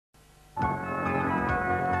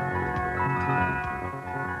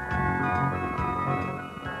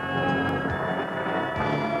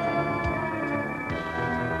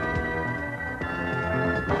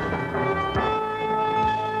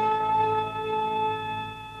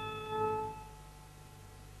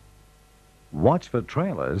Watch for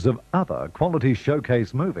trailers of other quality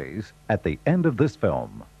showcase movies at the end of this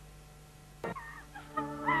film.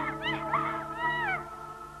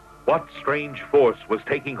 What strange force was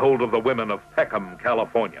taking hold of the women of Peckham,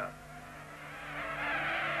 California?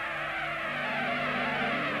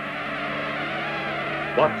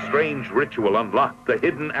 What strange ritual unlocked the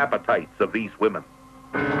hidden appetites of these women?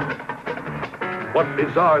 What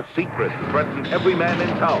bizarre secret threatened every man in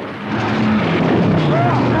town?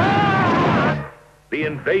 The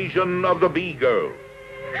invasion of the B-girls.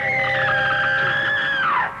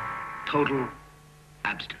 Total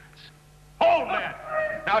abstinence. Hold it!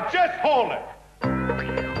 Now just hold it!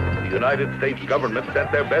 The United States government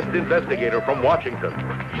sent their best investigator from Washington.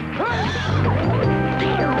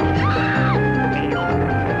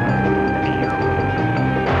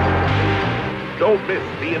 Don't miss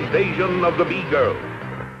the invasion of the B-girls.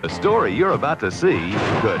 The story you're about to see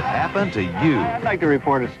could happen to you. I'd like to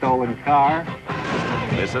report a stolen car.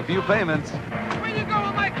 Miss a few payments, Where you go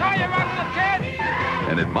with my car, you rotten kid?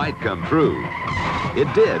 and it might come true.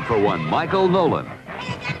 It did for one Michael Nolan.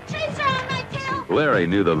 Hey, you got a chaser on my tail? Larry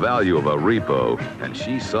knew the value of a repo, and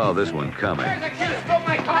she saw this one coming. The kid stole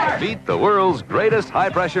my car! Meet the world's greatest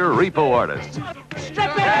high-pressure repo artists.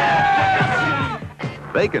 Strip it!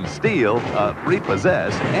 They can steal,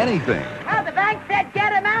 repossess anything, Well, the bank said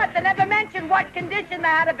get him out. They never mentioned what condition they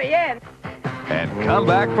had to be in. and come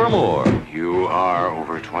back for more. You are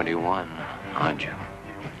over 21, aren't you?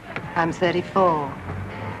 I'm 34,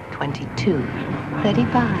 22,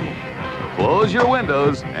 35. Close your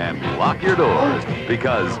windows and lock your doors,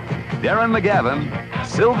 because Darren McGavin,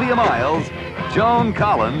 Sylvia Miles, Joan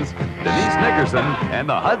Collins, Denise Nickerson, and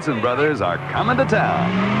the Hudson brothers are coming to town.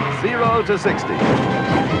 0 to 60.